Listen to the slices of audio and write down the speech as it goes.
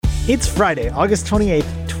It's Friday, August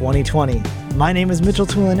 28th, 2020. My name is Mitchell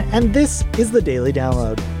Tulin, and this is the Daily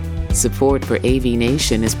Download. Support for AV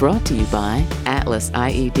Nation is brought to you by Atlas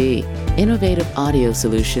IED, innovative audio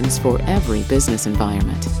solutions for every business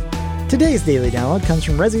environment. Today's Daily Download comes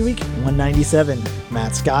from Resi Week 197.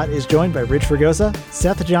 Matt Scott is joined by Rich Fregosa,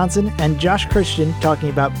 Seth Johnson, and Josh Christian talking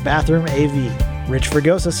about bathroom AV. Rich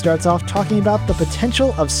Fregosa starts off talking about the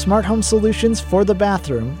potential of smart home solutions for the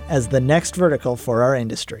bathroom as the next vertical for our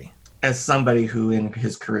industry. As somebody who in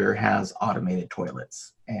his career has automated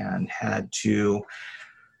toilets and had to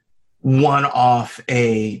one-off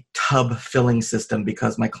a tub filling system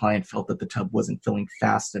because my client felt that the tub wasn't filling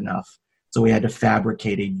fast enough, so we had to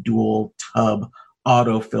fabricate a dual tub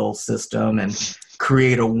autofill system and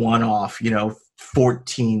create a one-off,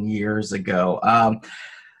 14 years ago.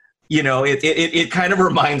 It kind of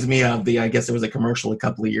reminds me of I guess there was a commercial a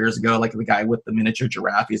couple of years ago, like the guy with the miniature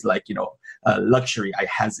giraffe. He's like, luxury, I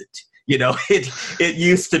has it. It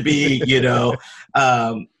used to be,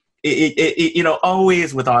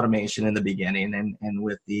 always with automation in the beginning and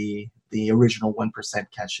with the original 1%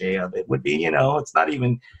 cachet of it would be, it's not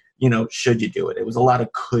even, should you do it? It was a lot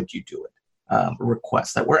of could you do it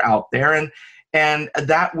requests that were out there. And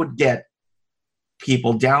that would get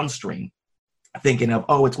people downstream thinking of,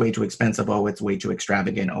 it's way too expensive. It's way too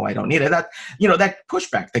extravagant. I don't need it. That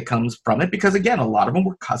pushback that comes from it, because again, a lot of them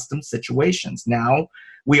were custom situations. Now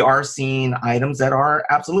we are seeing items that are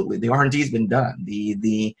absolutely, the R&D has been done.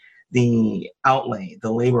 The outlay,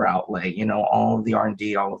 the labor outlay, all of the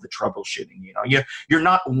R&D, all of the troubleshooting, you're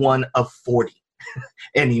not one of 40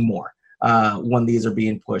 anymore when these are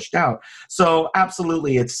being pushed out. So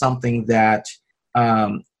absolutely, it's something that,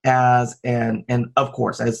 and of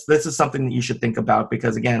course, as this is something that you should think about,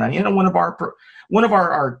 because again, one of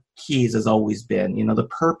our keys has always been, the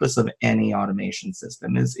purpose of any automation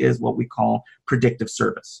system is what we call predictive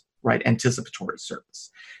service, right? Anticipatory service,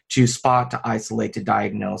 to spot, to isolate, to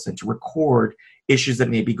diagnose, and to record issues that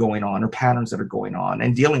may be going on or patterns that are going on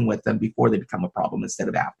and dealing with them before they become a problem instead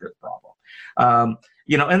of after the problem.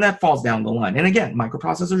 And that falls down the line. And again,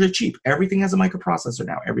 microprocessors are cheap. Everything has a microprocessor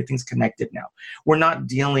now. Everything's connected now. We're not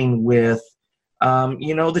dealing with,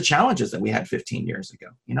 the challenges that we had 15 years ago.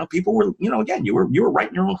 People were, again, you were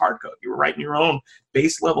writing your own hard code. You were writing your own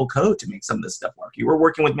base level code to make some of this stuff work. You were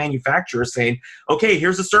working with manufacturers saying, okay,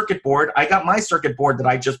 here's a circuit board. I got my circuit board that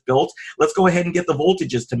I just built. Let's go ahead and get the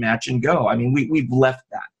voltages to match and go. We've left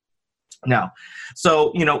that now.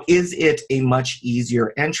 So, is it a much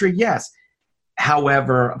easier entry? Yes.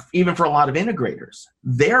 However, even for a lot of integrators,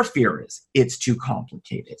 their fear is it's too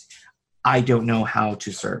complicated. I don't know how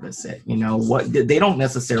to service it. They don't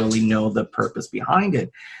necessarily know the purpose behind it.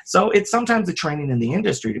 So it's sometimes the training in the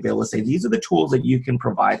industry to be able to say, these are the tools that you can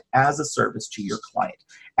provide as a service to your client,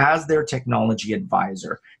 as their technology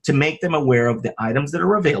advisor, to make them aware of the items that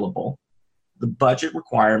are available, the budget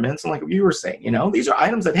requirements. And like you were saying, these are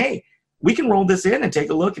items that, hey, we can roll this in and take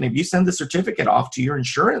a look. And if you send the certificate off to your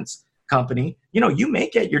insurance company, you may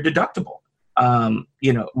get your deductible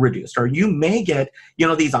reduced, or you may get,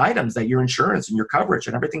 these items that your insurance and your coverage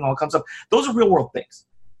and everything all comes up. Those are real world things.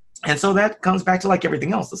 And so that comes back to like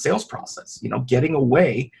everything else, the sales process, getting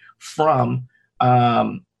away from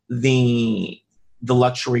the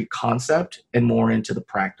luxury concept and more into the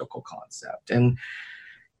practical concept. And,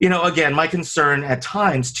 again, my concern at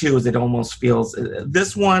times too, is it almost feels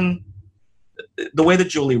this one, the way that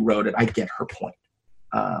Julie wrote it, I get her point.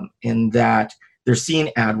 In that they're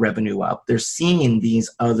seeing ad revenue up. They're seeing these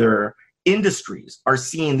other industries are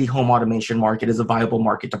seeing the home automation market as a viable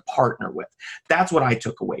market to partner with. That's what I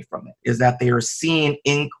took away from it, is that we are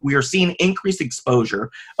seeing increased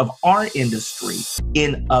exposure of our industry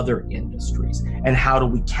in other industries. And how do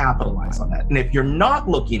we capitalize on that? And if you're not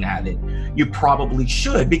looking at it, you probably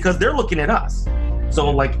should, because they're looking at us. So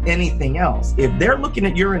like anything else, if they're looking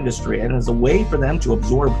at your industry and as a way for them to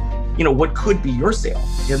absorb what could be your sale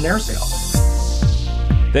in their sale.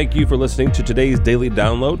 Thank you for listening to today's Daily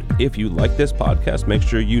Download. If you like this podcast, make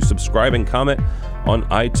sure you subscribe and comment on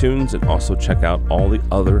iTunes, and also check out all the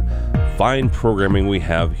other fine programming we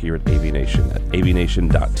have here at AV Nation at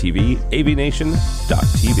avnation.tv,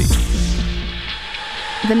 avnation.tv.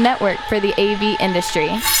 The network for the AV industry.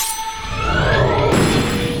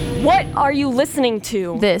 What are you listening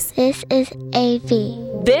to? This is AV.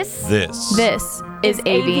 This is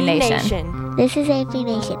AV Nation. This is AV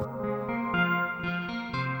Nation.